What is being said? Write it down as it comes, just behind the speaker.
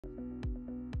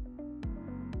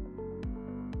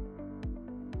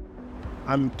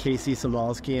I'm Casey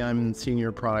Samalski. I'm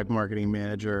Senior Product Marketing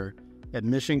Manager at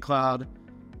Mission Cloud.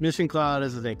 Mission Cloud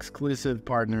is an exclusive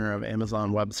partner of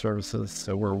Amazon Web Services,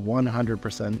 so we're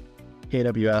 100%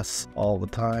 AWS all the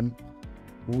time.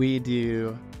 We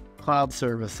do cloud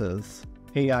services,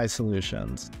 AI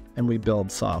solutions, and we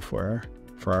build software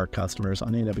for our customers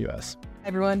on AWS. Hi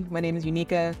everyone, my name is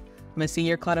Unica. I'm a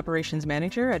Senior Cloud Operations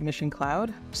Manager at Mission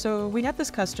Cloud. So we have this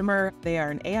customer, they are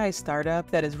an AI startup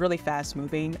that is really fast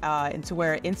moving into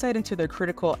where insight into their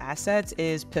critical assets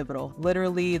is pivotal.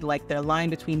 Literally, like their line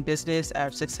between business,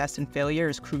 success and failure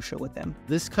is crucial with them.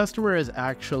 This customer is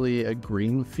actually a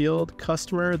greenfield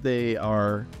customer. They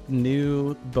are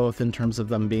new, both in terms of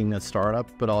them being a startup,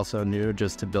 but also new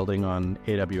just to building on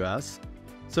AWS.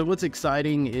 So what's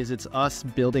exciting is it's us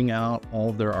building out all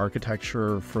of their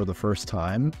architecture for the first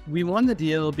time. We won the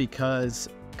deal because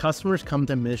customers come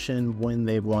to Mission when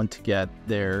they want to get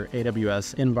their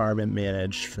AWS environment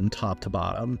managed from top to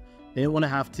bottom. They don't want to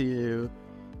have to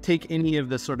take any of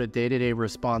the sort of day-to-day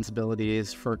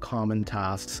responsibilities for common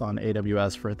tasks on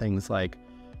AWS for things like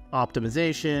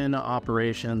optimization,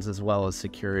 operations, as well as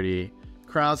security.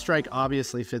 CrowdStrike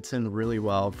obviously fits in really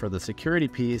well for the security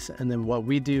piece, and then what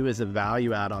we do as a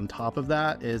value add on top of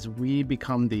that is we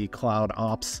become the cloud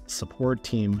ops support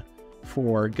team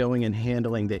for going and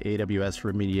handling the AWS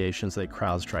remediations that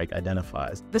CrowdStrike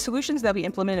identifies. The solutions that we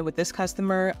implemented with this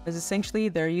customer is essentially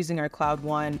they're using our Cloud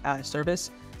One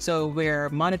service. So we're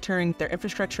monitoring their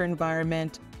infrastructure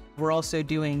environment. We're also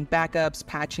doing backups,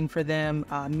 patching for them,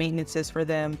 maintenances for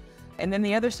them. And then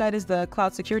the other side is the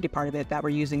cloud security part of it that we're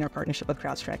using our partnership with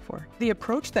CrowdStrike for. The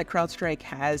approach that CrowdStrike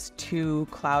has to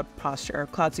cloud posture, or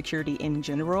cloud security in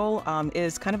general,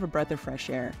 is kind of a breath of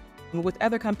fresh air. With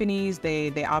other companies,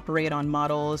 they operate on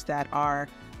models that are,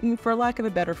 for lack of a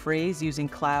better phrase, using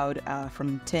cloud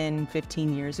from 10,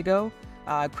 15 years ago.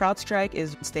 CrowdStrike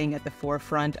is staying at the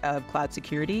forefront of cloud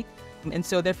security. And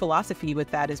so their philosophy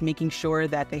with that is making sure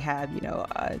that they have,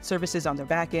 services on their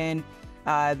back end.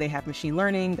 They have machine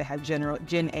learning, they have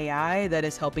Gen AI that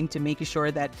is helping to make sure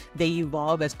that they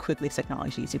evolve as quickly as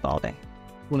technology is evolving.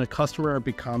 When a customer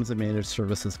becomes a managed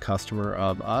services customer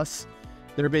of us,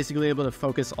 they're basically able to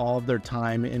focus all of their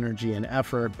time, energy, and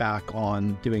effort back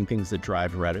on doing things that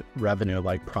drive revenue,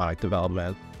 like product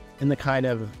development, and the kind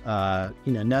of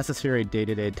necessary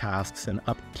day-to-day tasks and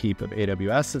upkeep of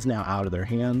AWS is now out of their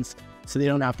hands. So they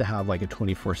don't have to have like a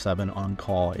 24/7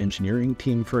 on-call engineering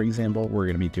team, for example. We're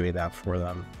going to be doing that for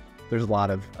them. There's a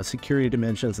lot of security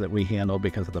dimensions that we handle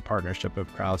because of the partnership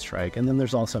of CrowdStrike. And then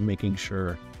there's also making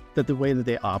sure that the way that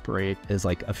they operate is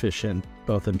like efficient,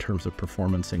 both in terms of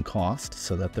performance and cost,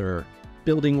 so that they're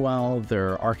building well,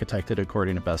 they're architected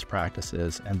according to best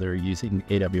practices, and they're using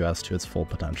AWS to its full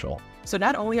potential. So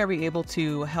not only are we able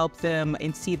to help them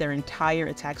and see their entire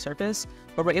attack surface,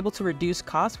 but we're able to reduce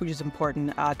costs, which is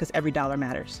important because every dollar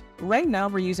matters. Right now,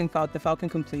 we're using the Falcon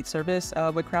Complete service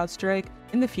with CrowdStrike.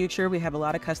 In the future, we have a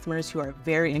lot of customers who are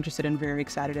very interested and very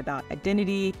excited about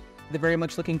identity. They're very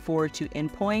much looking forward to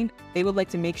endpoint. They would like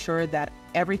to make sure that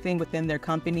everything within their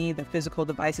company, their physical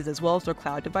devices, as well as their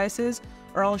cloud devices,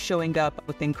 are all showing up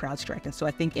within CrowdStrike. And so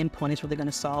I think endpoint is really going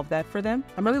to solve that for them.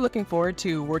 I'm really looking forward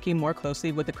to working more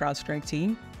closely with the CrowdStrike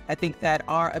team. I think that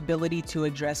our ability to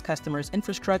address customers'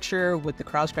 infrastructure with the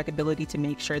CrowdStrike ability to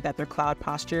make sure that their cloud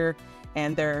posture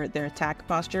and their attack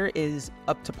posture is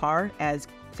up to par as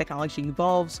technology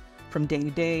evolves from day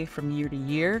to day, from year to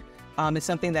year, is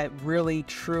something that really,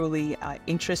 truly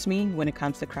interests me when it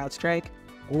comes to CrowdStrike.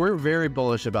 We're very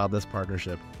bullish about this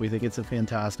partnership. We think it's a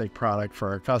fantastic product for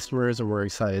our customers, and we're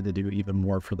excited to do even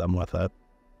more for them with it.